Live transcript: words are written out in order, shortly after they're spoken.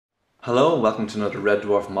Hello and welcome to another Red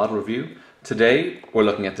Dwarf model review. Today we're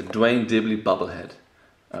looking at the Duane Dibbley Bobblehead.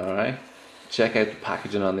 Alright, check out the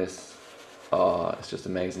packaging on this. Oh, it's just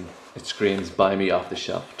amazing. It screams buy me off the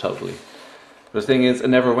shelf, totally. But the thing is, it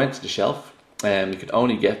never went to the shelf. You could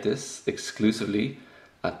only get this exclusively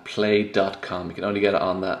at play.com. You can only get it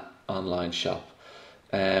on that online shop.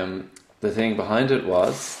 The thing behind it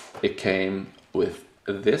was, it came with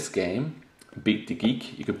this game, Beat the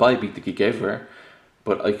Geek. You could buy Beat the Geek everywhere,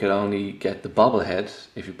 but I could only get the bobblehead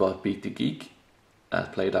if you bought Beat the Geek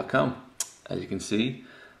at play.com. As you can see,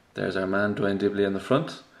 there's our man Duane Dibbley on the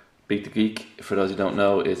front. Beat the Geek, for those who don't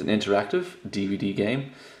know, is an interactive DVD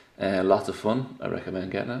game. Lots of fun. I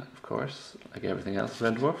recommend getting it, of course, like everything else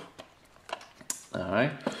Red Dwarf.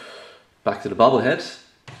 Alright, back to the bobblehead.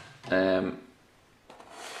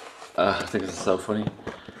 I think this is so funny. You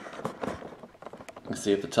can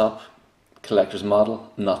see at the top, collector's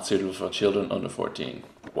model, not suitable for children under 14.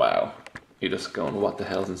 Wow. You're just going, what the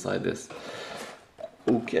hell's inside this?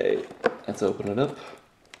 Okay, let's open it up.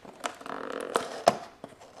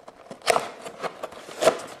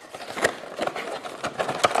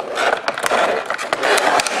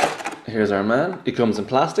 Here's our man. It comes in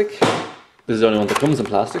plastic. This is the only one that comes in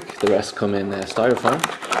plastic. The rest come in styrofoam.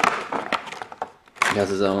 He has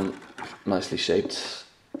his own nicely shaped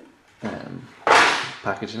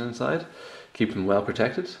packaging inside. Keep him well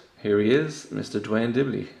protected. Here he is, Mr. Duane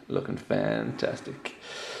Dibbley, looking fantastic.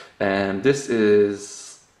 And this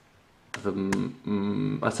is,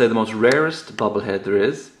 I'd say, the most rarest bobblehead there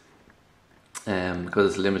is, because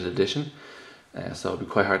it's limited edition. So it'll be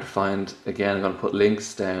quite hard to find. Again, I'm going to put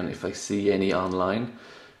links down if I see any online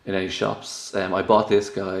in any shops. I bought this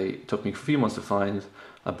guy, it took me a few months to find.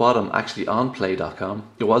 I bought him actually on play.com.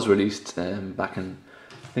 It was released back in,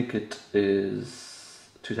 I think it is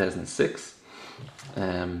 2006.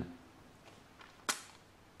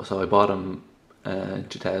 So I bought him in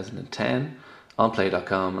 2010 on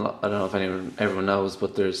play.com. I don't know if everyone knows,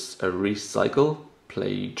 but there's a recycle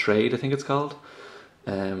play trade, I think it's called,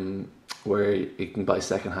 where you can buy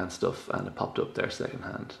secondhand stuff, and it popped up there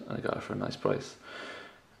secondhand, and I got it for a nice price.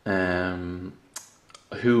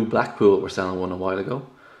 Blackpool were selling one a while ago,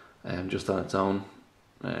 just on its own.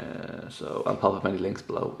 So I'll pop up any links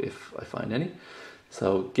below if I find any.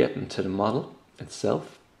 So getting to the model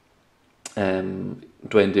itself, Duane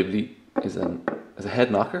Dibbley is a head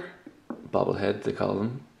knocker, bobblehead they call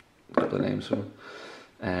him, a couple of names for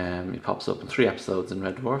him. He pops up in 3 episodes in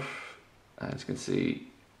Red Dwarf. As you can see,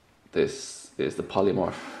 this is the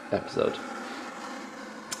polymorph episode.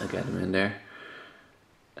 I'll get him in there.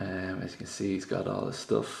 As you can see, he's got all his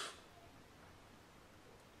stuff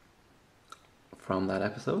from that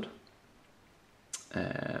episode.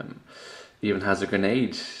 Even has a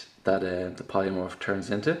grenade that the polymorph turns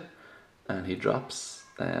into, and he drops.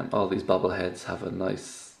 All these bobbleheads have a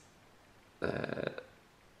nice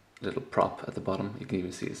little prop at the bottom. You can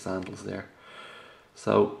even see his sandals there.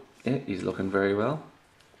 So yeah, he's looking very well.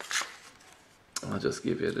 I'll just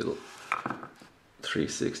give you a little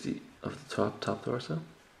 360 of the top torso.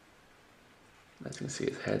 As you can see,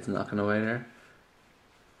 his head's knocking away there.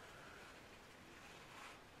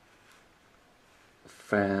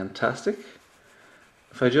 Fantastic.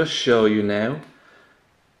 If I just show you now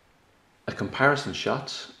a comparison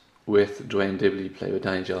shot with Duane Dibbley, played with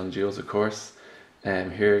Danny John Jules, of course.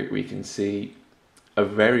 Here we can see a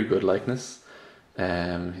very good likeness.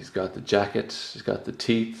 He's got the jacket, he's got the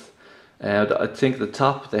teeth. I think the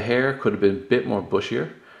top, the hair could have been a bit more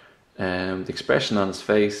bushier. The expression on his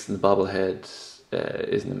face and the bobblehead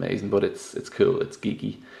isn't amazing, but it's cool, it's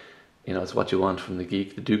geeky. You know, it's what you want from the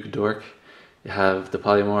geek, the Duke of Dork. You have the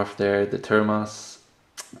polymorph there, the thermos,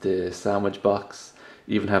 the sandwich box.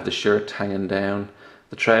 You even have the shirt hanging down.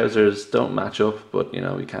 The trousers don't match up, but you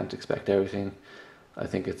know, we can't expect everything. I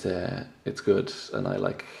think it's good, and I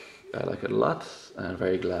like it a lot, and I'm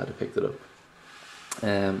very glad I picked it up.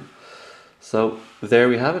 So there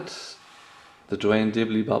we have it, the Duane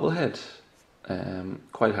Dibbley bobblehead.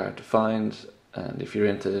 Quite hard to find, and if you're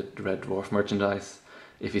into the Red Dwarf merchandise,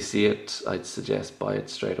 if you see it, I'd suggest buy it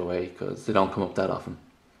straight away, because they don't come up that often.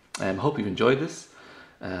 Hope you've enjoyed this,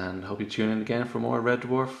 and hope you tune in again for more Red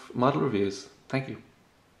Dwarf model reviews. Thank you.